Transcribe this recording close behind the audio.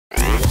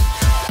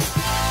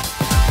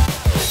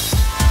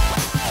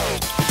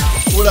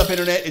up,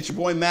 Internet? It's your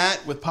boy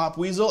Matt with Pop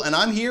Weasel, and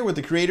I'm here with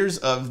the creators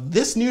of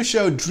this new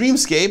show,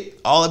 Dreamscape.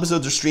 All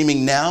episodes are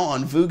streaming now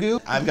on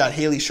Vugu. I've got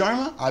Haley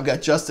Sharma. I've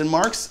got Justin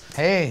Marks.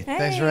 Hey,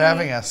 thanks for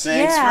having us.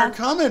 Thanks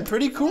for coming.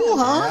 Pretty cool,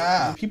 huh?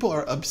 Yeah. People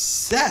are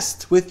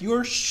obsessed with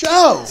your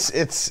show.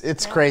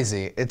 It's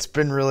crazy. It's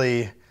been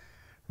really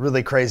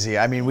crazy.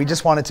 I mean, we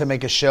just wanted to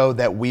make a show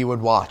that we would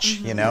watch,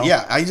 you know?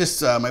 Yeah, I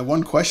just, my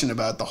one question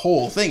about the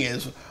whole thing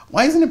is,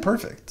 why isn't it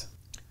perfect?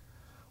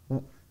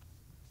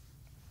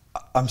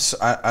 I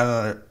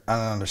don't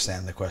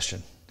understand the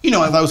question. You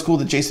know, I thought it was cool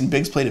that Jason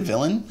Biggs played a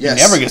villain.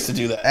 Yes. He never gets to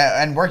do that.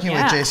 And working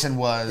with Jason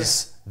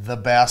was the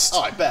best.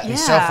 Oh, I bet.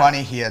 He's so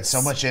funny. He had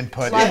so much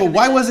input. Yeah, but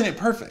why wasn't it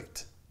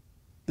perfect?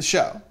 The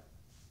show.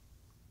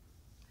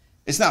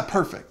 It's not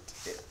perfect.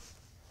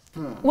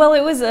 Well,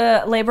 it was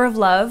a labor of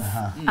love.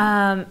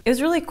 It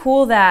was really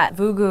cool that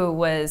Vugu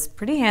was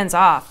pretty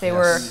hands-off. They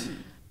were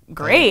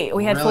great.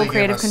 We had really full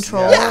creative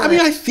control. Yeah, I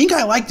mean, I think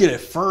I liked it at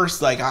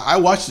first. Like, I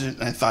watched it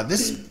and I thought,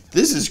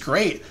 this is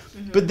great.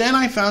 But then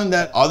I found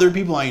that other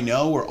people I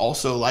know were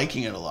also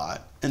liking it a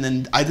lot. And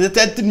then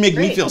that didn't make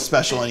me feel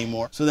special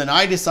anymore. So then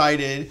I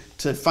decided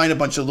to find a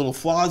bunch of little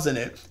flaws in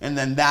it. And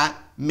then that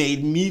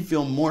made me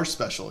feel more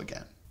special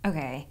again.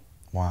 Okay.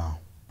 Wow.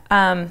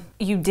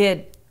 You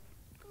did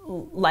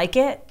like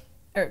it?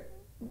 Or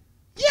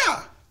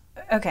Yeah.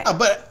 okay.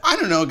 But I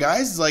don't know,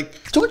 guys.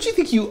 Like, don't you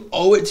think you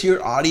owe it to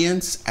your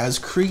audience as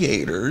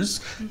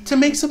creators to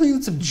make something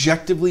that's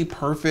objectively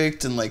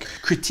perfect and like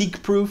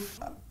critique-proof?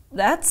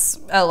 That's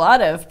a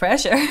lot of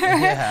pressure.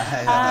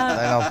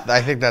 Yeah,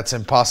 I think that's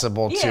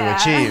impossible to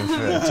achieve,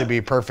 to be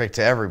perfect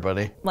to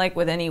everybody. Like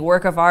with any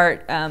work of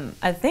art,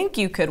 I think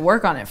you could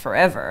work on it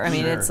forever. I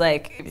mean, it's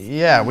like...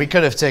 Yeah, we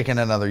could have taken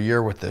another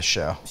year with this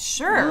show.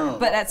 Sure,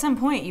 but at some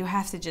point you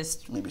have to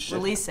just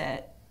release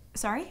it.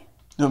 Sorry?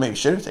 No, maybe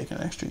should have taken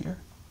an extra year.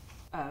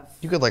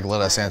 You could like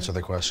let us answer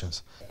the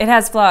questions. It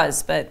has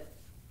flaws, but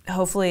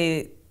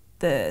hopefully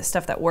the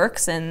stuff that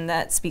works and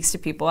that speaks to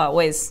people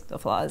outweighs the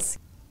flaws.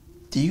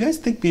 Do you guys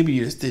think maybe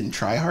you just didn't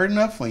try hard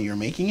enough when you were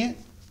making it?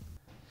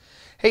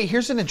 Hey,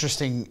 here's an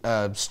interesting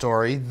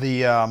story.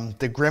 The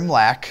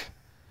Grimlack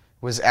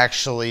was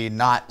actually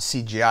not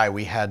CGI.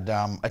 We had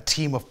a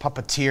team of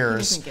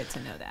puppeteers. He doesn't get to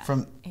know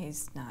that.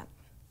 He's not.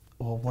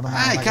 Well, what am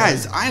I?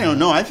 Guys, I don't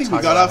know. I think we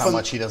got off how on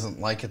much he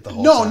doesn't like it the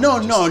whole No.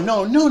 time.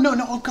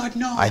 Oh God,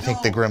 no. I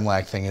think the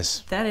Grimlack thing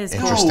is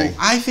interesting. No,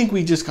 I think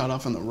we just got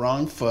off on the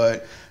wrong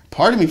foot.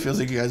 Part of me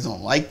feels like you guys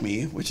don't like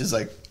me, which is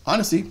like,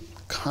 honestly,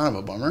 kind of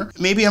a bummer.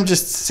 Maybe I'm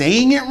just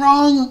saying it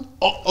wrong.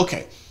 Oh,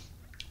 okay.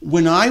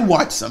 When I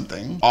watch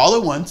something all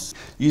at once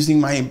using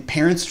my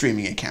parents'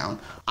 streaming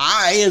account,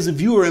 I, as a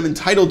viewer, am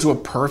entitled to a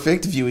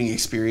perfect viewing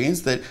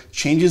experience that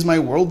changes my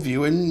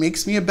worldview and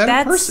makes me a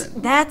better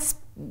person. That's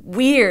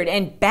weird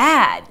and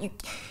bad.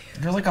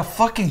 You're like a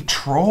fucking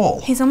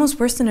troll. He's almost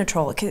worse than a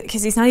troll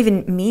because he's not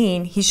even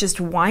mean. He's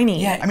just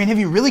whiny. Yeah, I mean, have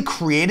you really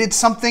created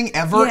something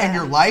ever in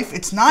your life?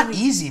 It's not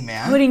easy,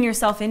 man. Putting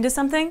yourself into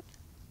something?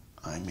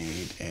 I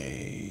made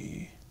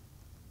a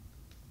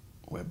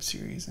web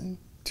series in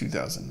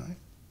 2009.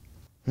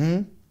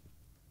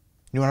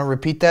 You want to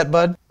repeat that,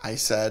 bud? I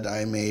said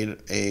I made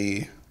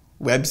a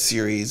web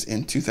series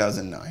in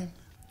 2009.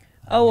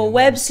 Oh, a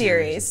web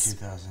series.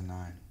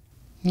 2009.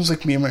 It was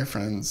like me and my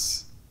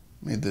friends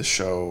made this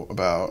show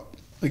about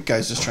like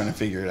guys just trying to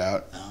figure it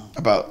out.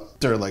 About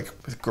they're like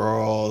with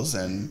girls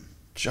and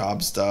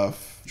job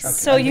stuff.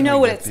 So you know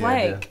what it's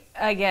like,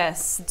 I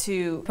guess,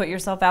 to put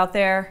yourself out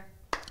there.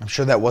 I'm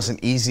sure that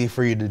wasn't easy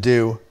for you to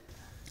do.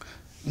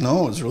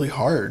 No, it was really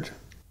hard.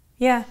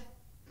 Yeah.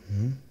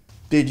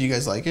 Did you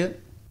guys like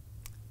it?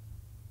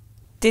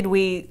 Did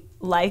we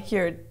like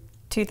your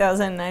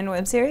 2009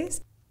 web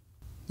series?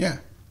 Yeah.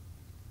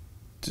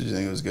 Did you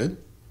think it was good?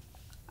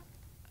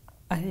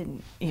 I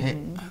didn't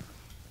even...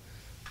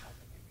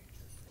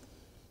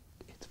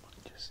 It's funny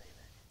to say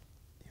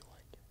that you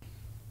like it.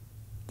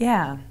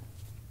 Yeah.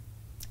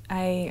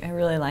 I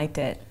really liked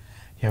it.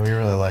 Yeah, we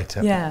really liked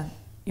it. Yeah.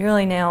 You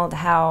really nailed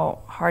how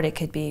hard it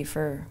could be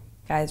for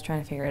guys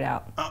trying to figure it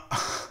out.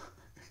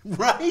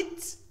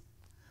 Right?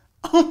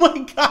 Oh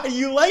my God,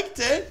 you liked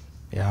it?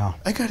 Yeah.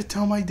 I gotta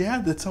tell my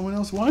dad that someone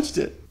else watched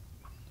it.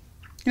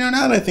 You know,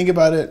 now that I think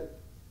about it,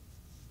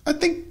 I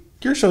think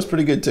your show's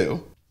pretty good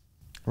too.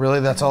 Really,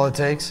 that's all it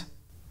takes?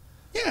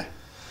 Yeah.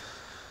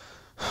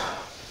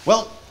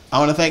 Well, I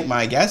want to thank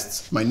my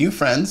guests, my new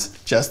friends,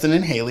 Justin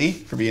and Haley,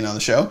 for being on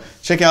the show.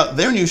 Check out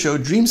their new show,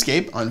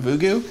 Dreamscape, on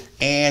Vugu.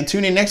 And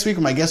tune in next week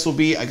where my guest will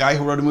be a guy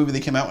who wrote a movie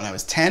that came out when I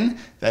was 10.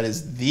 That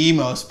is the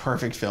most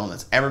perfect film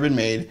that's ever been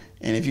made.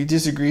 And if you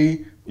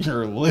disagree,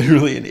 you're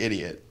literally an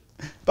idiot.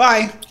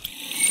 Bye.